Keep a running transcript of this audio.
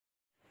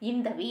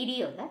இந்த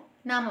வீடியோல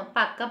நாம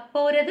பார்க்க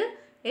போறது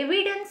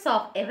evidence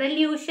of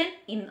evolution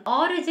in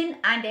origin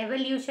and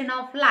evolution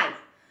of life.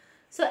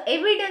 So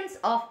evidence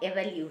of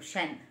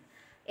evolution.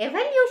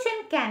 Evolution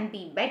can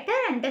be better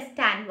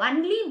understood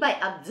only by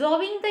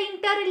observing the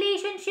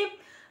interrelationship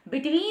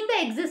between the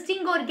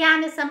existing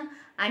organism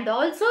and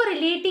also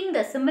relating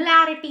the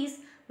similarities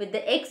with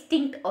the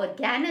extinct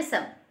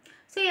organism.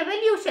 So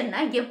evolution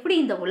na எப்படி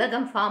இந்த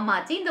உலகம் form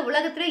ஆச்சு, இந்த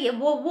உலகத்துல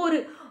ஒவ்வொரு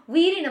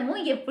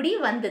உயிரினமும் எப்படி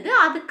வந்தது,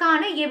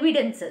 அதுக்கான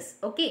எவிடன்சஸ்,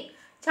 ஓகே,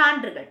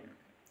 சான்றுகள்,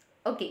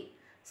 ஓகே.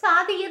 ஸோ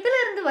அது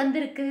எதுலேருந்து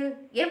வந்திருக்கு,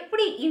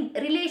 எப்படி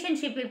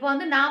ரிலேஷன்ஷிப், இப்போ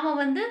வந்து நாம்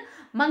வந்து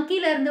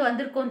மங்கிலேருந்து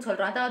வந்திருக்கோன்னு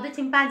சொல்கிறோம், அதாவது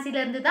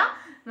சிம்பான்சிலேருந்து தான்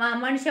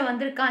மனுஷன்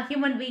வந்திருக்கான்,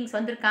 ஹியூமன் பீயிங்ஸ்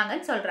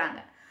வந்திருக்காங்கன்னு சொல்கிறாங்க.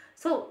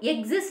 ஸோ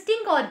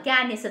எக்ஸிஸ்டிங்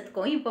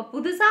ஆர்கானிசத்துக்கும் இப்போ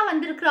புதுசாக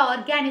வந்திருக்கிற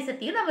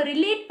ஆர்கானிசத்தையும் நம்ம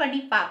ரிலேட்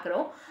பண்ணி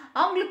பார்க்குறோம்.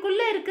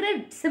 அவங்களுக்குள்ளே இருக்கிற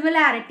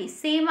சிமிலாரிட்டிஸ்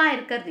சேமாக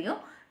இருக்கிறதையும்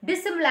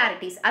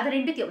டிசிமிலாரிட்டிஸ் அது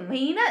ரெண்டுத்தையும்,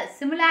 மெயினாக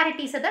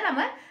சிமிலாரிட்டிஸை தான்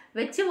நம்ம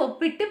வச்சு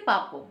ஒப்பிட்டு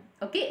பார்ப்போம்.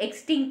 ஓகே,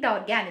 எக்ஸ்டிங்க்ட்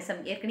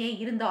ஆர்கானிசம் ஏற்கனவே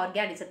இருந்த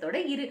ஆர்கானிசத்தோட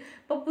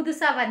இப்போ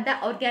புதுசாக வந்த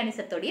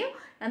ஆர்கானிசத்தோடையும்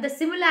அந்த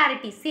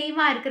சிமிலாரிட்டி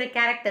சேமாக இருக்கிற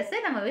கேரக்டர்ஸை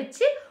நம்ம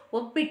வச்சு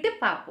ஒப்பிட்டு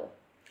பார்ப்போம்.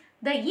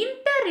 The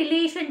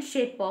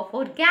interrelationship of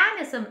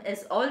organism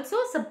is also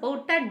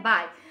supported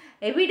by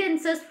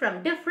evidences from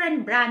different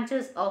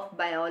branches of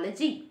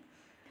biology.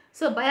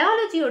 So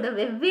பயாலஜியோட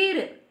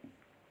வெவ்வேறு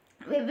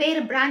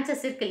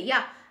பிரான்ச்சஸ் இருக்கு இல்லையா,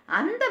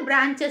 அந்த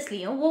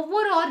பிரான்ச்சஸ்லேயும்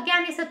ஒவ்வொரு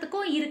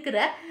ஆர்கானிசத்துக்கும் இருக்கிற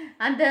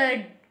அந்த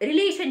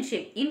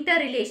ரிலேஷன்ஷிப்,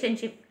 இன்டர்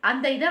ரிலேஷன்ஷிப்,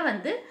 அந்த இதை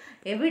வந்து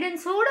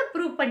எவிடன்ஸோடு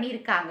ப்ரூவ்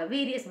பண்ணியிருக்காங்க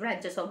various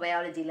branches of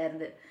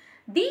பயாலஜிலேருந்து.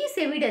 These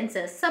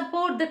evidences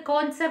support the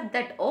concept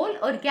that all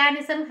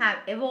organisms have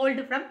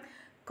evolved from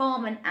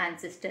common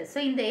ancestors. So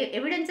இந்த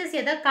எவிடன்சஸ்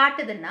எதை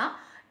காட்டுதுன்னா,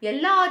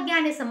 எல்லா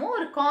ஆர்கானிசமும்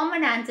ஒரு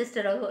காமன்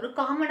ஆன்சிஸ்டர், ஒரு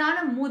காமனான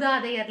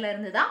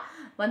மூதாதையர்லேருந்து தான்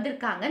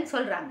வந்திருக்காங்கன்னு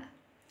சொல்கிறாங்க.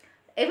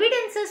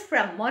 Evidences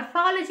from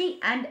morphology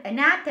and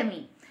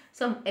anatomy.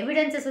 So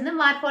evidences வந்து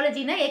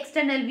மார்ஃபாலஜினா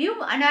எக்ஸ்டர்னல் வியூ,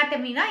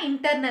 அனாட்டமினா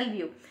இன்டர்னல்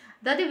வியூ,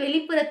 அதாவது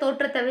வெளிப்புற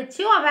தோற்றத்தை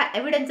வச்சியும்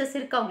எவிடன்சஸ்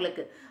இருக்குது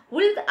அவங்களுக்கு.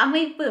 உள்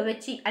அமைப்பு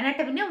வச்சு,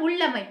 அனாட்டமினா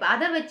உள் அமைப்பு,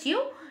 அதை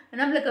வச்சியும்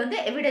நம்மளுக்கு வந்து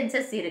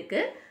எவிடன்சஸ்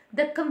இருக்குது.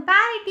 The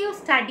comparative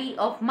study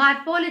of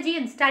morphology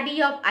and study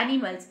of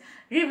animals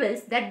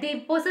reveals that they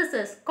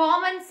possess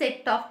common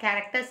set of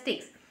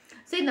characteristics.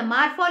 So இந்த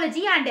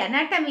மார்ஃபாலஜி அண்ட்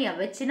அனாட்டமியை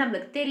வச்சு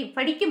நம்மளுக்கு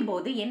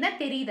படிக்கும்போது என்ன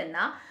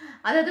தெரியுதுன்னா,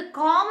 அதாவது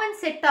காமன்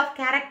செட் ஆஃப்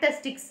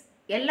கேரக்டரிஸ்டிக்ஸ்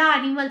எல்லா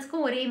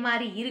அனிமல்ஸ்க்கும் ஒரே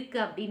மாதிரி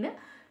இருக்குது அப்படின்னு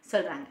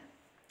சொல்கிறாங்க.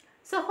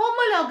 So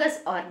homologous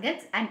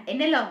organs and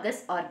analogous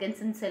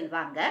organsன்னு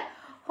சொல்லுவாங்க.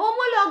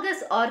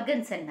 Homologous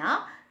organsன்னா,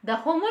 the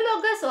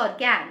homologous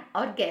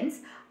organs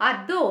are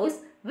those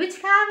which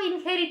have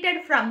inherited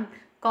from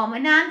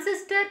common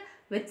ancestor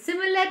with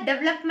similar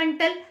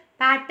developmental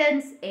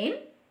patterns in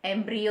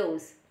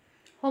embryos.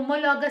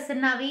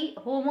 Homologousனாவே,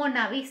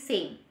 ஹோமோனாவே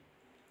same,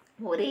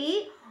 ஒரே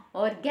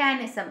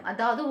ஆர்கானிசம்,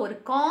 அதாவது ஒரு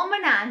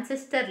காமன்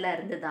ஆன்சிஸ்டரில்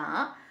இருந்து தான்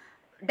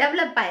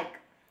டெவலப் ஆயிருக்கு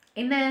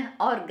என்ன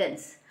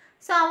ஆர்கன்ஸ்.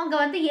 ஸோ அவங்க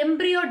வந்து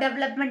எம்ப்ரியோ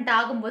டெவலப்மெண்ட்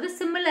ஆகும்போது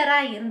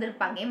சிமிலராக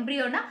இருந்திருப்பாங்க.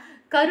 எம்ப்ரியோனா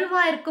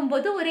கருவாக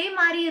இருக்கும்போது ஒரே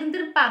மாதிரி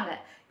இருந்திருப்பாங்க.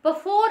 இப்போ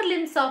 4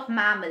 limbs of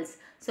mammals.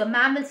 So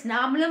mammals,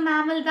 நாமளும்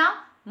மேமல் தான்,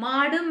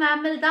 மாடும்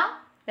மேமல் தான்,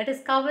 that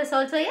is gov is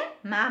also A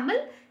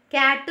mammal,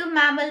 கேட்டும்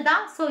மேமல்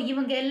தான். ஸோ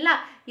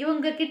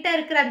இவங்க கிட்ட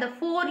இருக்கிற அந்த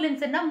 4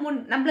 limbsன்னா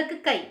நம்மளுக்கு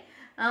கை,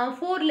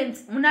 4 limbs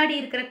முன்னாடி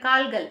இருக்கிற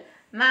கால்கள்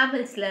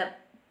மேமல்ஸில்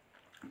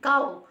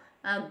கவ்,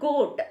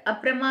 கோட்,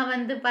 அப்புறமா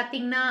வந்து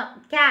பார்த்திங்கன்னா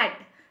கேட்,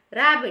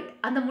 ரேபிட்,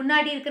 அந்த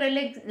முன்னாடி இருக்கிற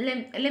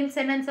லிம்ஸ்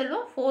என்னன்னு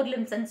சொல்லுவோம், 4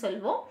 limbsன்னு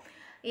சொல்லுவோம்.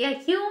 A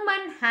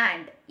human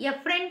hand, a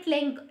front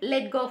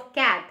leg of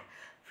cat,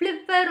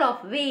 flipper of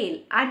whale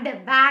and a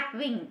bat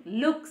wing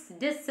looks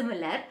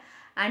dissimilar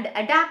and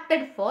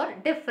adapted for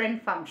different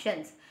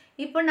functions.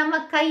 இப்போ நம்ம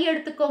கை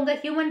எடுத்துக்கோங்க,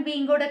 ஹியூமன்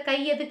பீயிங்கோட கை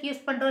எதுக்கு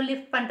யூஸ் பண்ணுறோம்,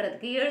 லிஃப்ட்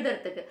பண்ணுறதுக்கு,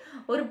 எழுதுறதுக்கு,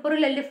 ஒரு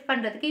பொருளை லிஃப்ட்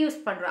பண்ணுறதுக்கு யூஸ்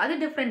பண்ணுறோம், அது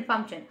டிஃப்ரெண்ட்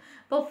ஃபங்க்ஷன்.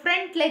 இப்போ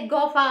ஃப்ரண்ட் லெக்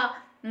ஆஃப்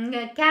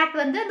கேட்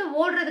வந்து அந்த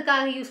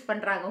ஓடுறதுக்காக யூஸ்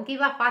பண்ணுறாங்க,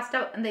 ஓகேவா,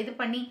 ஃபாஸ்ட்டாக அந்த இது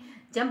பண்ணி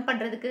ஜம்ப்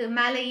பண்ணுறதுக்கு,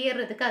 மேலே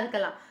ஏறுறதுக்கு,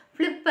 அதுக்கெல்லாம்.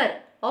 ஃப்ளிப்பர்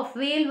ஆஃப்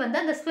வேல் வந்து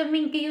அந்த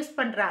ஸ்விம்மிங்க்கு யூஸ்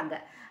பண்ணுறாங்க.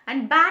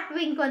 அண்ட் பேட்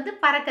விங் வந்து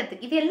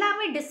பறக்கிறதுக்கு. இது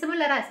எல்லாமே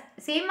டிசிமிலராக,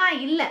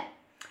 சேமாக இல்லை,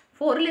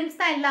 4 limbs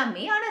தான்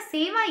எல்லாமே, ஆனால்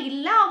சேமாக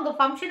இல்லை. அவங்க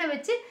ஃபங்க்ஷனை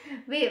வச்சு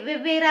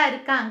வெவ்வேறாக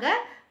இருக்காங்க,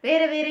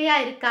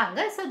 வேறையாக இருக்காங்க.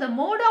 So the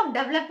mode of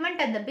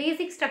development and the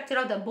basic structure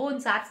of the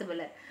bones R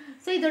similar.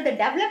 So இதோட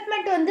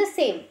டெவலப்மெண்ட் வந்து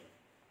சேம்,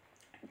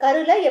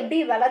 கருவில் எப்படி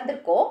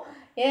வளர்ந்துருக்கோ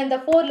இந்த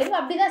 4 limb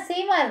அப்படி தான்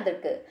சேமாக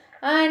இருந்திருக்கு.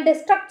 அண்ட்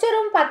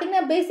ஸ்ட்ரக்சரும்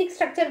பார்த்திங்கன்னா, பேசிக்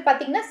ஸ்ட்ரக்சர்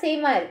பார்த்திங்கன்னா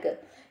சேமாக இருக்குது.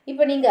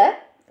 இப்போ நீங்கள்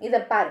இதை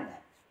பாருங்கள்,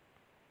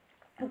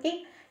 ஓகே,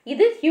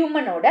 இது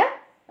ஹியூமனோட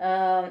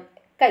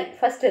கை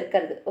ஃபஸ்ட்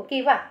இருக்கிறது,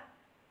 ஓகேவா.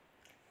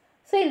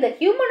 ஸோ இந்த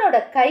ஹியூமனோட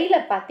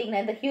கையில்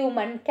பார்த்திங்கன்னா, இந்த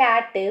ஹியூமன்,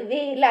 கேட்டு,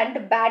 வேல் அண்ட்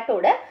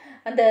பேட்டோட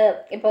அந்த,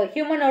 இப்போ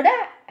ஹியூமனோட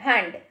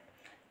ஹேண்ட்,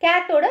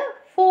 கேட்டோட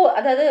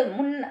அதாவது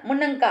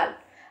முன்னங்கால்,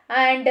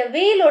 அண்ட்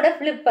வேலோட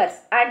ஃப்ளிப்பர்ஸ்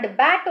அண்ட்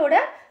பேட்டோட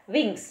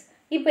விங்ஸ்.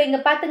 இப்போ இங்கே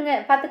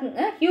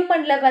பார்த்துக்குங்க,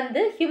 ஹியூமனில்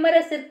வந்து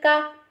ஹியூமரஸ் இருக்கா,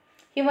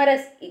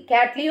 ஹியூமரஸ்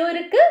கேட்லேயும்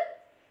இருக்குது,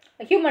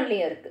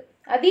 ஹியூமன்லேயும் இருக்குது.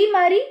 அதே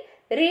மாதிரி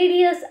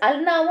ரேடியஸ்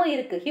அல்னாவும்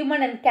இருக்குது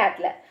ஹியூமன் அண்ட்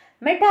கேட்டில்.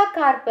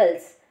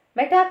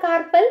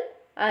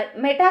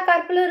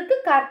 மெட்டாகார்பலும்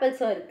இருக்குது,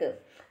 கார்பல்ஸும் இருக்குது.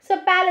 ஸோ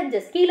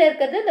பேலஞ்சஸ் கீழே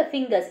இருக்கிறது இந்த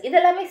ஃபிங்கர்ஸ்,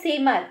 இதெல்லாமே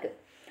சேமாக இருக்குது.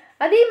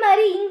 அதே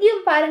மாதிரி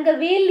இங்கேயும் பாருங்கள்,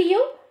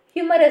 வேல்லையும்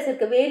ஹியூமரஸ்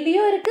இருக்குது,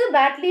 வேல்லையும் இருக்குது,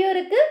 பேட்லேயும்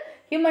இருக்குது,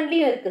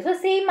 ஹியூமன்லேயும் இருக்குது. ஸோ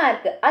சேமாக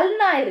இருக்குது.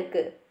 அல்னா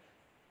இருக்குது.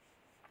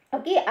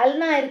 ஓகே,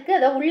 அல்னா இருக்குது,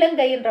 அதாவது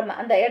உள்ளங்கைன்ற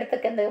அந்த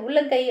இடத்துக்கு அந்த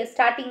உள்ளங்கை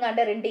ஸ்டார்டிங்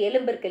ஆண்ட 2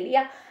 எலும்பு இருக்குது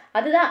இல்லையா,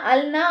 அதுதான்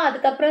அல்னா.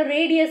 அதுக்கப்புறம்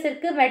ரேடியஸ்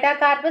இருக்குது,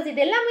 மெட்டாகார்பஸ்,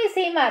 இது எல்லாமே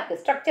சேமாக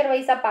இருக்குது ஸ்ட்ரக்சர்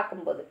வைஸாக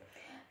பார்க்கும்போது.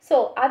 ஸோ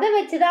அதை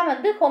வச்சு தான்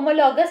வந்து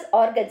ஹோமோலாகஸ்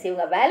ஆர்கன்ஸ்.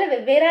 இவங்க வேலை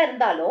வெவ்வேறாக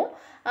இருந்தாலும்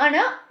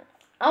ஆனால்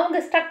அவங்க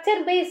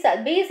ஸ்ட்ரக்சர்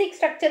பேசிக்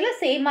ஸ்ட்ரக்சரில்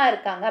சேமாக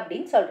இருக்காங்க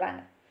அப்படின்னு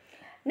சொல்கிறாங்க.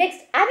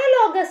 Next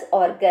analogous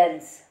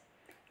organs.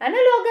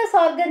 Analogous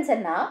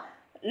ஆர்கன்ஸ்னா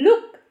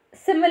look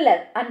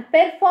similar and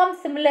perform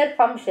similar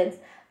functions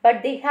but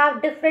they have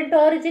different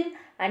origin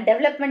and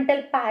developmental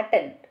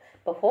pattern.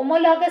 இப்போ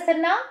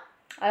ஹோமோலாகஸ்னா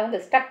அவங்க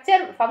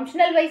ஸ்ட்ரக்சர்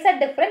ஃபங்க்ஷனல் வைஸாக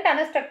டிஃப்ரெண்ட்,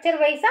 ஆனால் ஸ்ட்ரக்சர்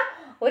வைஸாக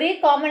ஒரே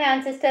காமன்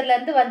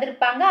ஆன்சிஸ்டர்லேருந்து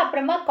வந்திருப்பாங்க,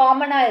 அப்புறமா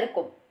காமனாக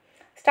இருக்கும்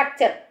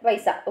ஸ்ட்ரக்சர்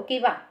வைஸாக.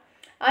 ஓகேவா?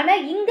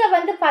 ஆனால் இங்கே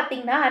வந்து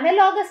பார்த்திங்கன்னா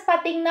அனலாகஸ்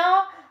பார்த்திங்கன்னா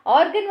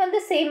ஆர்கன்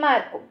வந்து சேமாக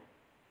இருக்கும்,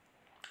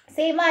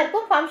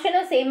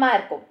 ஃபங்க்ஷனும் சேமாக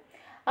இருக்கும்.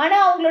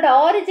 ஆனால் அவங்களோட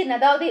ஆரிஜின்,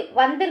 அதாவது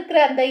வந்திருக்கிற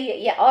அந்த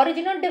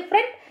ஆரிஜினும்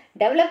டிஃப்ரெண்ட்,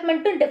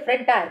 டெவலப்மெண்ட்டும்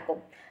டிஃப்ரெண்ட்டாக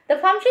இருக்கும். The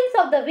functions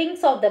of the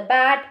wings of the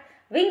bat,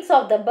 wings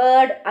of the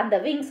bird and the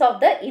wings of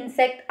the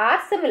insect are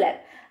similar,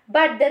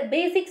 but their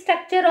basic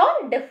structure are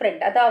different.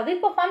 அதாவது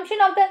இப்போ function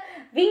of the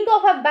wing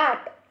of a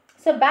bat.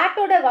 So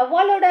பேட்டோட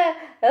வவ்வாலோட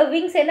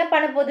wings என்ன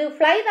பண்ண போகுது?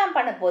 Fly தான்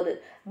பண்ண போகுது.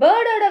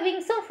 பேர்டோட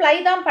விங்ஸும் fly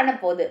தான் பண்ண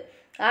போகுது.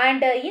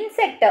 அண்ட்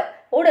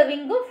இன்செக்டோட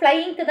விங்கும்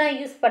ஃப்ளையிங்க்கு தான்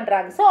யூஸ்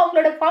பண்ணுறாங்க. ஸோ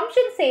அவங்களோட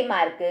ஃபங்க்ஷன்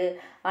சேமாக இருக்குது,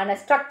 ஆனால்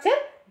ஸ்ட்ரக்சர்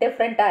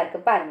டிஃப்ரெண்ட்டாக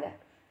இருக்குது. பாருங்கள்,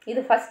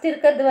 இது ஃபஸ்ட்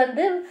இருக்கிறது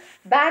வந்து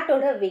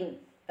பேட்டோட விங்.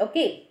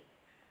 ஓகே,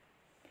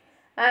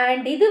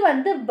 அண்ட் இது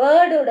வந்து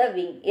பேர்டோட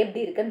விங்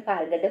எப்படி இருக்குன்னு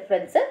பாருங்கள்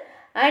டிஃப்ரென்ஸு.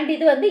 அண்ட்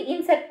இது வந்து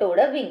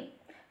இன்செக்டோட விங்.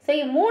 ஸோ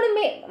இது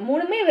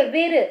மூணுமே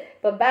வெவ்வேறு.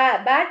 இப்போ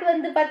பேட்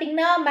வந்து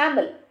பார்த்திங்கன்னா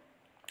மேமல்,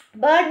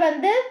 பேர்ட்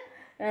வந்து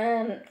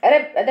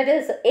that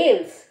is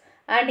Aves,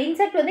 and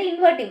insect வந்து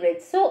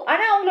இன்வெர்டிபிரேட்ஸ். ஸோ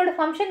ஆனால் அவங்களோட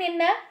ஃபங்க்ஷன்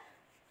என்ன?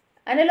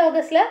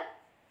 அனலாகஸில்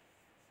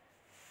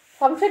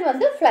ஃபங்க்ஷன்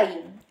வந்து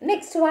ஃப்ளையிங்.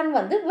 நெக்ஸ்ட் ஒன்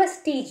வந்து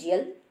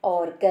vestigial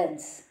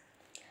organs.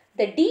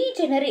 The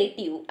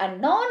degenerative and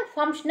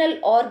non-functional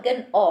organ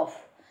of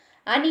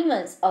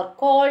animals are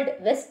called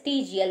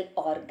vestigial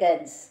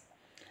organs.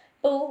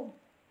 So,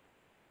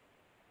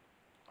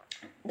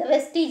 the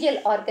vestigial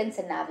organs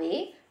நாவே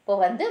இப்போ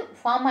வந்து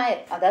form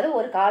அதாவது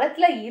ஒரு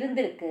காலத்தில்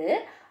இருந்திருக்கு,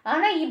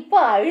 ஆனால் இப்போ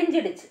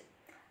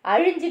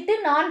அழிஞ்சிட்டு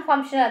நான்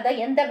ஃபங்க்ஷனல்,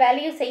 அதான் எந்த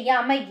வேலையும்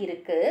செய்யாமல்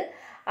இருக்குது.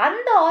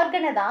 அந்த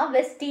ஆர்கனை தான்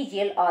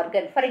வெஸ்டிஜியல்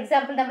ஆர்கன். ஃபார்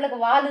எக்ஸாம்பிள், நம்மளுக்கு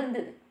வால்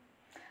இருந்தது,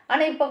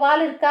 ஆனால் இப்போ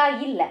வால் இருக்கா?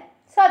 இல்லை.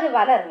 ஸோ அது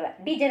வளரல,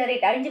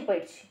 டீஜெனரேட், அழிஞ்சு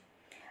போயிடுச்சு.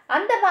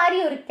 அந்த மாதிரி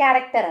ஒரு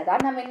கேரக்டரை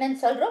தான் நம்ம என்னன்னு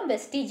சொல்கிறோம்,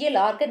 வெஸ்டிஜியல்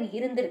ஆர்கன்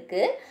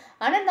இருந்திருக்கு,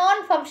 ஆனால்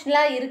நான்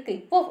ஃபங்க்ஷனலாக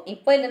இருக்குது.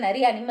 இப்போ இல்லை,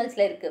 நிறைய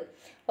அனிமல்ஸில் இருக்குது.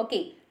 Okay,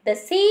 the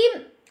same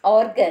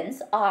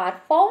organs are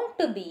found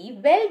to be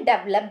well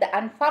developed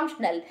and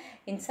functional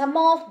in some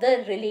of the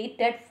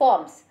related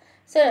forms.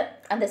 So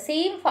அந்த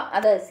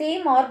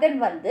சேம் ஆர்கன்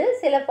வந்து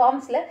சில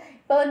ஃபார்ம்ஸில்,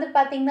 இப்போ வந்து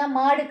பார்த்திங்கன்னா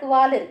மாடுக்கு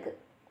வால் இருக்குது.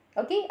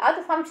 ஓகே,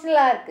 அது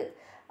ஃபங்க்ஷனலாக இருக்குது.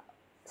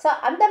 ஸோ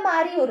அந்த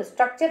மாதிரி ஒரு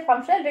ஸ்ட்ரக்சர்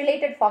ஃபங்க்ஷனல்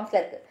ரிலேட்டட் ஃபார்ம்ஸில்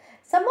இருக்குது.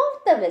 Some of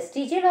the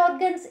vestigial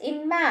organs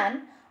in man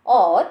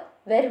R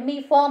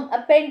vermiform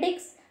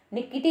appendix,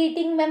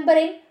 நிக்கிடேட்டிங்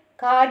membrane,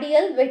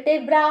 கார்டியல்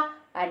வெர்டெப்ரா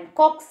and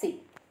காக்சி.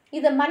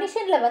 இது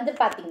மனுஷனில் வந்து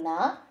பார்த்திங்கன்னா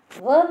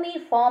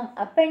வெர்மிஃபார்ம்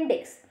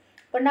அப்பெண்டிக்ஸ்.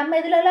 இப்போ நம்ம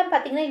இதிலலாம்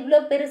பார்த்திங்கன்னா இவ்வளோ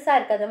பெருசாக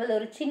இருக்காது, அதாவது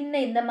ஒரு சின்ன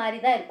இந்த மாதிரி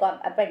தான் இருக்கும்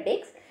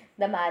அப்பெண்டிக்ஸ்,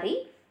 இந்த மாதிரி.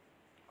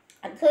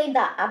 ஸோ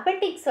இந்த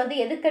அப்பெண்டிக்ஸ் வந்து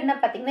எதுக்குன்னா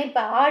பார்த்திங்கன்னா,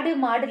 இப்போ ஆடு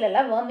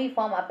மாடுலலாம்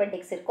வெர்மிஃபார்ம்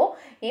அப்பெண்டிக்ஸ் இருக்கும்.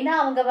 ஏன்னா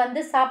அவங்க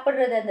வந்து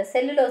சாப்பிட்றது அந்த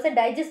செல்லுலோஸை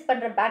டைஜஸ்ட்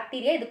பண்ணுற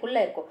பாக்டீரியா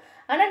இதுக்குள்ளே இருக்கும்.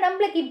 ஆனால்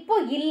நம்மளுக்கு இப்போ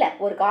இல்லை,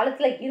 ஒரு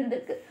காலத்தில்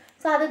இருந்திருக்கு.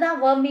 ஸோ அதுதான்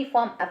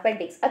வெர்மிஃபார்ம்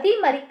அப்பெண்டிக்ஸ். அதே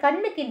மாதிரி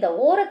கண்ணுக்கு இந்த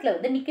ஓரத்தில்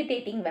வந்து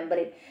நிக்கிடேட்டிங்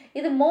மெம்பரேன்.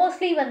 இது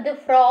மோஸ்ட்லி வந்து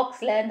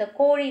ஃப்ராக்ஸில், இந்த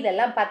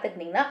கோழிலெல்லாம்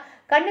பார்த்துக்கிட்டிங்கன்னா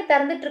கண்ணு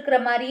திறந்துட்டு இருக்கிற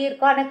மாதிரியே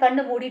இருக்கும், ஆனால்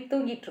கண்ணு மூடி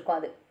தூங்கிட்டு இருக்கும்.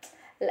 அது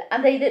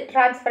அந்த இது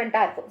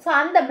டிரான்ஸ்பரண்ட்டாக இருக்கும். ஸோ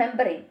அந்த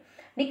மெம்பரேன்,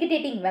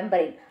 நிக்கிடேட்டிங்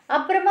மெம்பரேன்.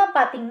 அப்புறமா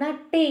பார்த்திங்கன்னா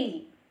டெய்ல்,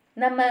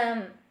 நம்ம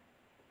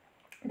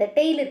இந்த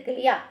டெய்ல் இருக்கு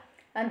இல்லையா,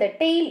 அந்த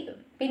டெய்ல்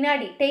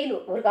பின்னாடி டெய்ல்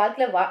ஒரு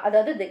காலத்தில்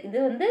அதாவது இது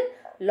வந்து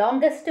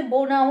லாங்கஸ்ட்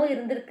போனாகவும்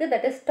இருந்திருக்கு,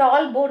 தட் இஸ்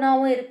டால்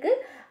போனாகவும்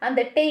இருக்குது.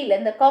 அந்த டெய்ல்,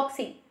 அந்த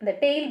காக்சி, இந்த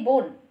டெய்ல்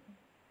போன்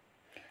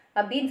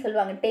அப்படின்னு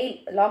சொல்லுவாங்க. டெய்ல்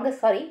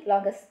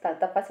லாங்கஸ்ட்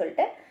தப்பாக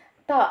சொல்லிட்டேன்,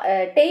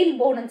 டெய்ல்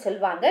போனுன்னு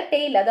சொல்லுவாங்க.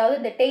 டெய்ல் அதாவது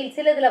இந்த டெய்ல்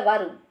சில இதில்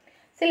வரும்,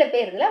 சில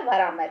பேர் இதில்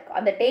வராமல் இருக்கும்.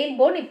 அந்த டெய்ல்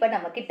போன் இப்போ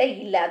நம்மக்கிட்ட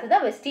இல்லை.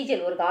 அதுதான்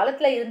வெஸ்டிஜியல். ஒரு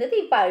காலத்தில் இருந்தது,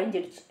 இப்போ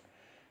அழிஞ்சிடுச்சு,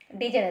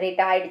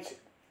 டீஜெனரேட் ஆகிடுச்சு.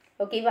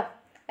 ஓகேவா?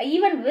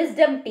 ஈவன்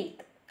விஸ்டம்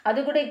டீத் அது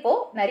கூட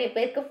இப்போது நிறைய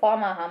பேருக்கு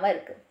ஃபார்ம் ஆகாமல்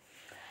இருக்குது.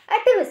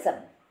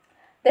 அட்டவிசம்,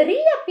 the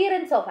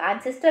reappearance of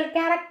ancestral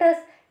characters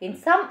in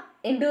some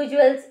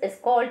individuals is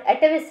called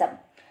atavism.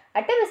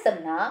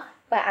 அட்டவிசம்னா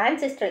இப்போ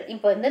ஆன்செஸ்ட்ரல்,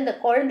 இப்போ வந்து இந்த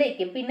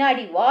குழந்தைக்கு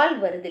பின்னாடி வால்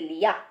வருது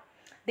இல்லையா,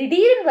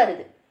 திடீர்னு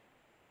வருது.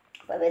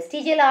 இப்போ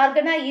வெஸ்டிஜியல்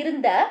ஆர்கனாக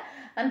இருந்த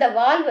அந்த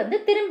வால் வந்து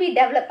திரும்பி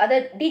டெவலப் அதை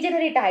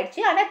டீஜெனரேட்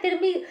ஆயிடுச்சு. ஆனால்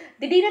திரும்பி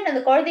திடீர்னு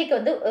அந்த குழந்தைக்கு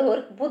வந்து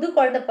ஒரு புது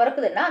குழந்தை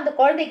பிறக்குதுன்னா அந்த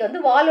குழந்தைக்கு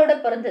வந்து வாலோட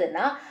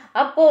பிறந்ததுன்னா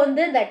அப்போ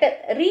வந்து தட்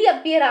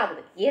ரீஅப்பியர்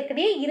ஆகுது.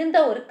 ஏற்கனவே இருந்த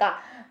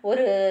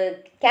ஒரு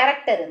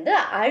கேரக்டர் வந்து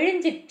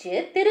அழிஞ்சிடுச்சு,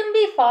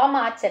 திரும்பி ஃபார்ம்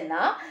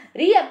ஆச்சுன்னா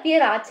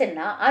ரீஅப்பியர்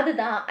ஆச்சுன்னா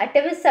அதுதான்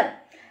அட்டவிசம்.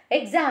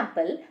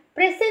 Example,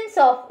 presence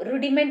of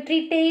rudimentary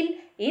tail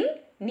in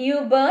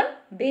newborn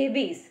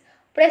babies,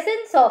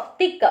 presence of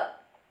thick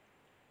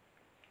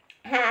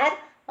hair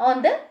on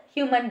the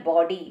human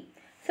body.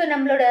 So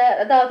நம்மளோட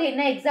அதாவது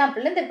என்ன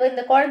எக்ஸாம்பிள்,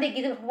 இந்த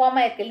குழந்தைக்கு இது ஃபார்ம்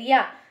ஆயிருக்கு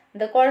இல்லையா,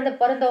 இந்த குழந்தை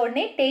பிறந்த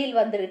உடனே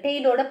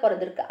டெய்லோட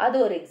பிறந்திருக்கு, அது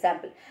ஒரு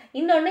எக்ஸாம்பிள்.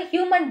 இன்னொன்று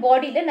ஹியூமன்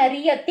பாடியில்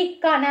நிறைய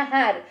திக்கான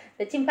ஹேர்,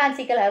 இந்த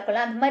சிம்பான்சிக்கெல்லாம்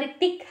இருக்கலாம், அந்த மாதிரி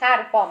திக்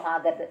ஹேர் ஃபார்ம்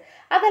ஆகிறது,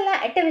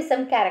 அதெல்லாம்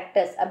அட்டவிசம்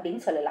கேரக்டர்ஸ்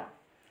அப்படின்னு சொல்லலாம்.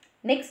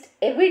 Next,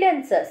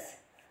 evidences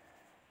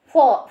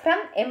from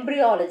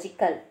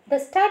embryological. The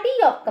study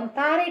of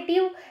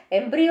comparative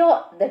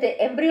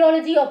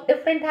embryology of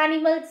different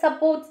animals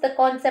supports the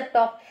concept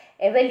of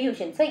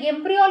evolution. So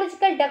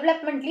embryological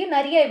developmentலயும்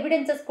நிறைய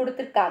evidences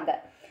கொடுத்திருக்காங்க.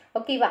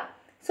 ஓகேவா?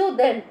 So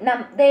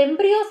the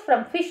embryos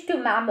from fish to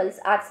mammals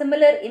are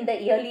similar in the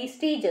early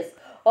stages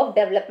of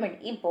development.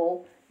 இப்போ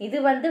இது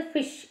வந்து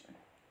fish,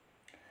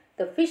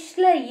 இந்த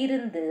ஃபிஷ்ல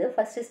இருந்து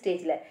first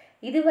ஸ்டேஜில்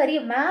இது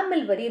வரையும்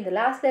மேமல் வரையும், இந்த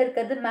லாஸ்ட்டில்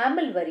இருக்கிறது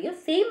மேமல் வரையும்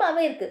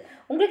சேமாகவே இருக்குது.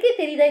 உங்களுக்கே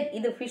தெரியுதா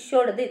இது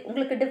ஃபிஷ்ஷோடது?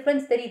 உங்களுக்கு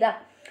டிஃப்ரென்ஸ் தெரியுதா?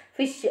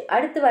 ஃபிஷ்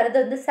அடுத்து வர்றது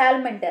வந்து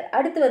சால்மெண்டர்,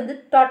 அடுத்து வந்து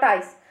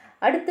டாட்டாய்ஸ்,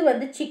 அடுத்து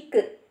வந்து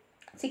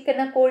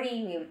சிக்கன்னா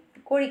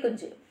கோழி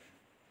குஞ்சு,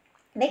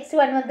 நெக்ஸ்ட்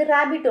ஒன் வந்து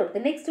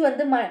ரேபிட்டோடது, நெக்ஸ்ட்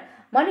வந்து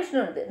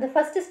மனுஷனோடது. இந்த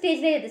ஃபஸ்ட்டு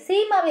ஸ்டேஜில் இது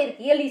சேமாகவே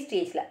இருக்குது இயர்லி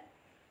ஸ்டேஜில்.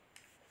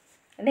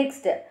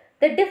 Next,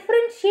 the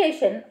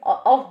differentiation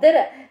of the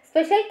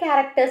special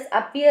characters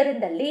appear in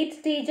the late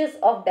stages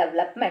of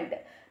development.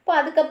 இப்போ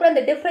அதுக்கப்புறம்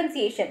இந்த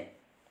டிஃப்ரென்சியேஷன்,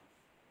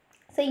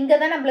 ஸோ இங்கே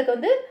தான் நம்மளுக்கு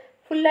வந்து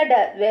ஃபுல்லாக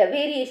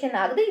வேரியேஷன்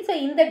ஆகுது. ஸோ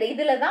இந்த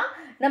இதில் தான்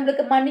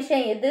நம்மளுக்கு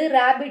மனுஷன் எது,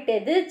 ரேபிட்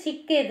எது,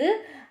 சிக் எது,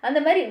 அந்த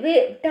மாதிரி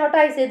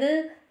டாட்டாய்ஸ் எது,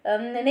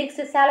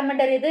 நெக்ஸ்ட்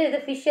சாலமண்டர் எது,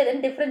 ஃபிஷ்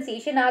எதுன்னு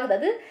டிஃப்ரென்சியேஷன் ஆகுது.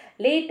 அது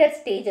later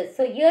stages.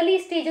 So yearly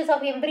stages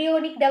of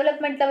embryonic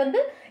டெவலப்மெண்ட்டில்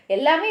வந்து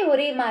எல்லாமே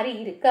ஒரே மாதிரி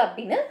இருக்குது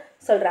அப்படின்னு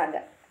சொல்கிறாங்க.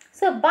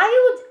 ஸோ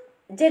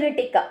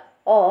பயோஜெனட்டிக்கா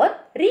ஆர்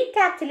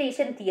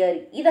ரீகேப்சுலேஷன் தியரி,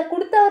 இதை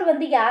கொடுத்தவர்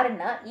வந்து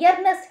யாருன்னா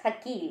எர்னஸ்ட்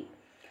ஹக்கீல்.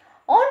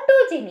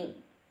 Ontogeny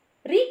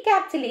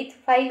ரீகேப்சுலேட்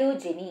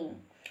phylogeny.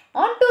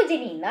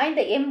 ஆன்டோஜெனின்னா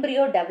இந்த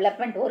எம்ப்ரியோ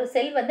டெவலப்மெண்ட், ஒரு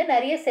செல் வந்து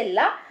நிறைய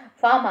செல்லாக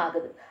ஃபார்ம்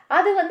ஆகுது,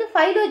 அது வந்து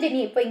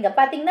ஃபைலோஜெனி. இப்போ இங்கே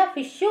பார்த்தீங்கன்னா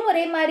ஃபிஷ்ஷும்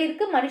ஒரே மாதிரி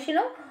இருக்குது,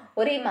 மனுஷனும்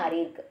ஒரே மாதிரி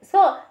இருக்குது. ஸோ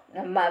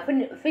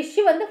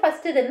ஃபிஷ்ஷு வந்து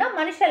ஃபஸ்ட் இதுன்னா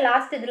மனுஷன்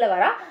லாஸ்ட் இதில்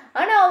வரா,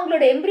 ஆனால்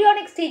அவங்களோட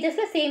எம்ப்ரியானிக்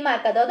ஸ்டேஜஸில் சேமாக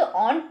இருக்குது. அதாவது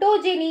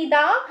ஆன்டோஜெனி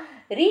தான்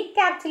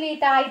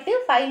ரீகேப்சுலேட் ஆகிட்டு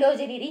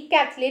ஃபைலோஜெனி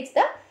ரீகேப்சுலேட்ஸ்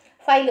த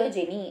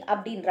ஃபைலோஜெனி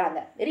அப்படின்றாங்க.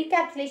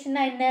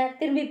 ரீகேப்சுலேஷன்னா என்ன?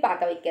 திரும்பி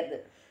பார்க்க வைக்கிறது.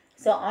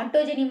 ஸோ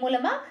ஆன்டோஜெனி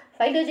மூலமாக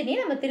ஃபைலோஜெனியை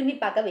நம்ம திரும்பி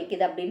பார்க்க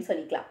வைக்கிது அப்படின்னு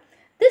சொல்லிக்கலாம்.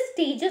 This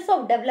stages of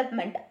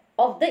development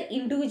of the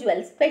individual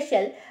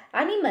special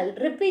animal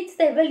repeats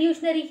the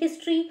evolutionary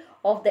history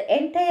of the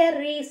entire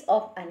race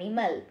of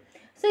animal.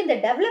 So இந்த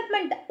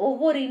டெவலப்மெண்ட்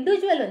ஒவ்வொரு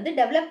இண்டிவிஜுவல் வந்து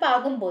டெவலப்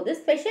ஆகும்போது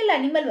ஸ்பெஷல்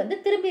அனிமல் வந்து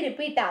திரும்பி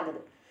ரிப்பீட்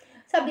ஆகுது.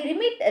 ஸோ அப்படி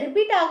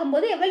ரிப்பீட்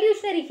ஆகும்போது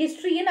எவல்யூஷனரி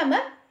ஹிஸ்ட்ரியை நம்ம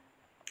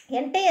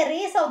entire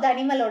race of the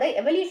அனிமலோட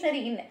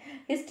evolutionary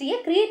ஹிஸ்ட்ரியை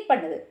க்ரியேட்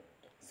பண்ணுது.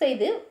 ஸோ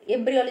இது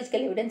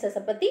எம்ப்ரியாலஜிக்கல்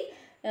எவிடன்சஸை பற்றி,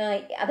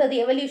 அதாவது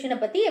எவல்யூஷனை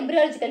பற்றி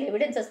எம்ப்ரியாலஜிக்கல்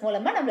எவிடன்சஸ்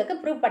மூலமாக நம்மளுக்கு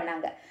ப்ரூவ்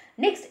பண்ணாங்க.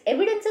 Next,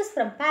 evidences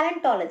from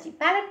palaeontology.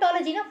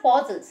 பேலண்டாலஜினா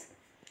fossils.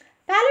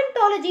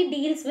 Palaeontology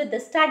deals with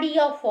the study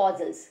of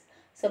fossils.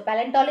 So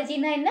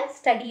பேலண்டாலஜினா என்ன?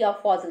 Study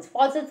of fossils.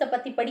 ஃபாசில்ஸை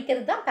பற்றி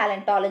படிக்கிறது தான்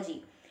பேலண்டாலஜி.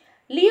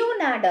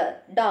 லியோனார்டோ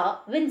டா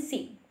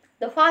Vinci,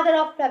 the father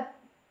of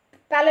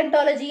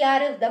paleontology,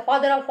 யாரு? the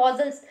father of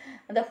fossils,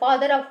 the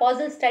father of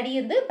fossil study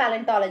வந்து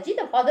paleontology.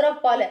 the father of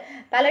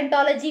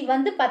paleontology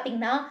வந்து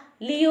பார்த்தீங்கன்னா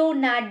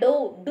Leonardo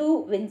to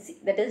Vinci,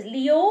 that is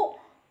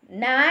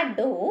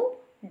Leonardo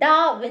டா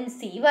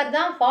வின்சி, இவர்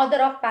தான் father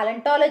of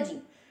paleontology.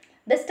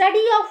 The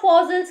study of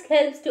fossils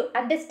helps to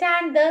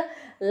understand the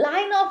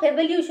line of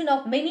evolution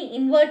of many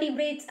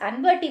invertebrates and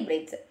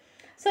vertebrates.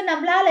 So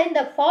நம்மளால்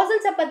இந்த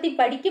ஃபாசில்ஸை பற்றி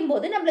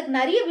படிக்கும்போது நம்மளுக்கு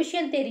நிறைய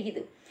விஷயம்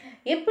தெரியுது.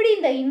 எப்படி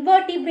இந்த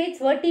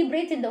இன்வெர்டிபிரேட்ஸ்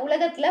வெர்டிபிரேட்ஸ் இந்த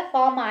உலகத்தில்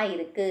ஃபார்ம்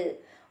ஆகிருக்கு.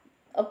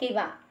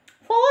 ஓகேவா?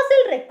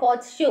 Fossil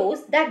records shows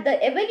that the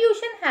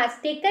evolution has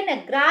taken a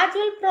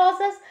gradual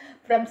process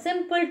from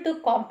simple to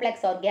complex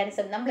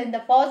organism. நம்மள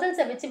இந்த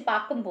ஃபாசில்ஸை வச்சு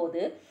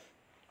பார்க்கும்போது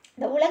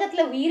இந்த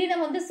உலகத்தில்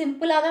உயிரினம் வந்து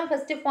சிம்பிளாக தான்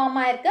ஃபஸ்ட்டு ஃபார்ம்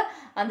ஆயிருக்கு.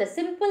 அந்த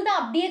சிம்பிள் தான்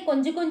அப்படியே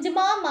கொஞ்சம்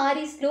கொஞ்சமாக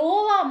மாறி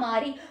ஸ்லோவாக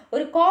மாறி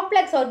ஒரு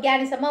காம்ப்ளெக்ஸ்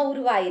ஆர்கானிசமாக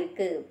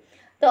உருவாயிருக்கு.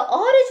 The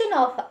origin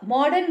of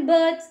modern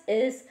birds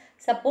is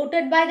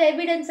supported by the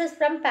evidences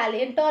from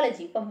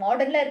paleontology. இப்போ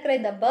மாடர்னில் இருக்கிற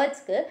இந்த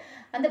பேர்ட்ஸ்க்கு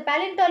அந்த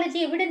paleontology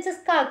evidences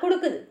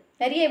கொடுக்குது,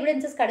 நிறைய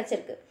evidences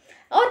கிடச்சிருக்கு.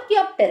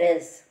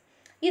 ஆர்கியோப்டெரஸ்,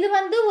 இது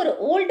வந்து ஒரு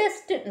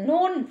ஓல்டஸ்ட்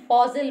நோன்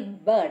ஃபாசில்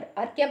பேர்ட்.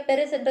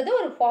 ஆர்கியோப்டெரஸ்ன்றது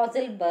ஒரு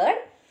ஃபாசில்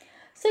பேர்ட்.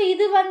 ஸோ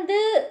இது வந்து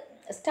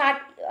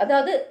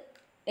அதாவது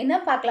என்ன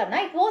பார்க்கலாம்னா,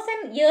 it was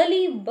an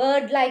yearly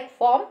bird like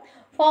form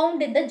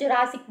found in the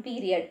Jurassic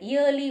period.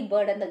 Yearly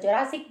bird. அந்த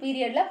ஜுராசிக்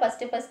பீரியடில்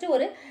ஃபஸ்ட்டு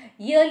ஒரு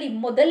இயர்லி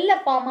முதல்ல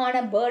ஃபார்ம்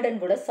ஆன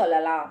பேர்டுன்னு கூட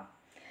சொல்லலாம்.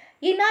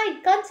 ஏன்னா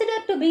it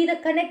consider to be the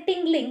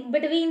connecting link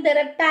between the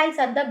reptiles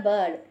and the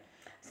bird.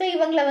 So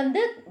இவங்களை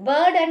வந்து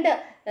பேர்ட் அண்ட்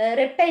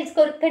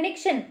ரெப்டைல்ஸ்க்கு ஒரு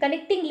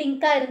கனெக்டிங்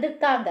லிங்காக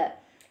இருந்திருக்காங்க.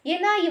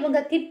 ஏன்னா இவங்க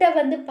கிட்ட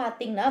வந்து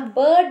பார்த்தீங்கன்னா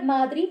பேர்ட்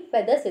மாதிரி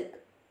ஃபெதர்ஸ் இருக்கு.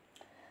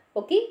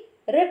 ஓகே,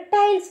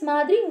 ரெப்டைல்ஸ்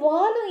மாதிரி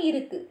வாலும்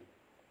இருக்கு.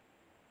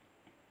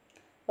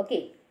 ஓகே,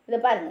 இதை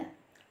பாருங்க.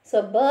 ஸோ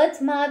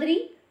பேர்ட்ஸ் மாதிரி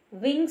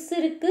விங்ஸ்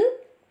இருக்கு,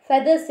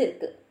 ஃபெதர்ஸ்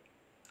இருக்கு.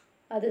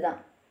 அதுதான்.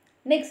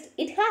 Next,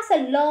 it has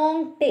a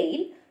long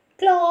tail,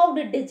 clawed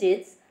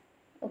digits.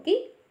 Okay,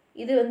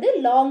 இது வந்து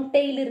லாங்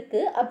டெய்ல் இருக்கு.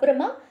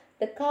 அப்புறமா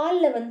இந்த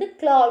காலில் வந்து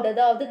clawed,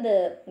 அதாவது இந்த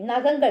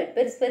நகங்கள்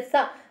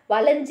பெருசாக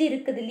வளைஞ்சி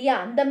இருக்குது இல்லையா,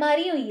 அந்த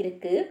மாதிரியும்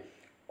இருக்கு.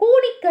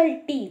 Conical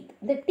teeth.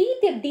 இந்த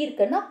டீத் எப்படி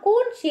இருக்குன்னா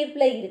கோன்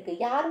ஷேப்ல இருக்கு.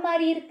 யார்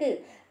மாதிரி இருக்கு?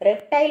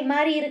 ரெப்டைல்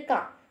மாதிரி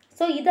இருக்கான்.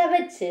 ஸோ இதை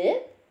வச்சு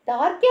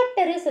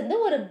ஆர்க்கியாப்டெரிஸ் வந்து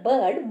ஒரு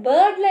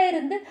பேர்ட்ல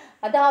இருந்து,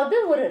 அதாவது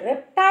ஒரு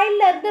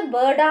ரெப்டைல்ல இருந்து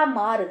பேர்டா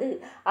மாறுது.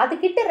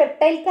 அதுகிட்ட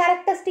ரெப்டைல்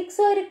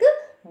கேரக்டரிஸ்டிக்ஸும் இருக்கு,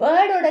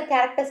 பேர்டோட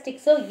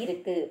கேரக்டரிஸ்டிக்ஸும்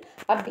இருக்கு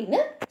அப்படின்னு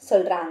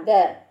சொல்றாங்க.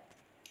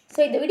 ஸோ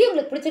இந்த வீடியோ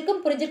உங்களுக்கு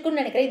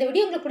புரிஞ்சிருக்கும்னு நினைக்கிறேன். இந்த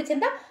வீடியோ உங்களுக்கு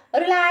பிடிச்சிருந்தா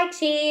ஒரு like,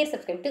 share,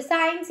 subscribe to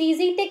science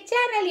easy tech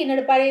channel.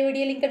 என்னோட பழைய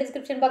வீடியோ லிங்க்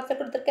டிஸ்கிரிப்ஷன் பாக்ஸில்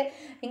கொடுத்துருக்கேன்.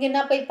 நீங்கள்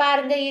என்ன போய்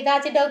பாருங்க.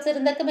 ஏதாச்சும் டவுட்ஸ்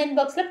இருந்தால் கமெண்ட்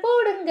பாக்ஸில்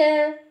போடுங்க.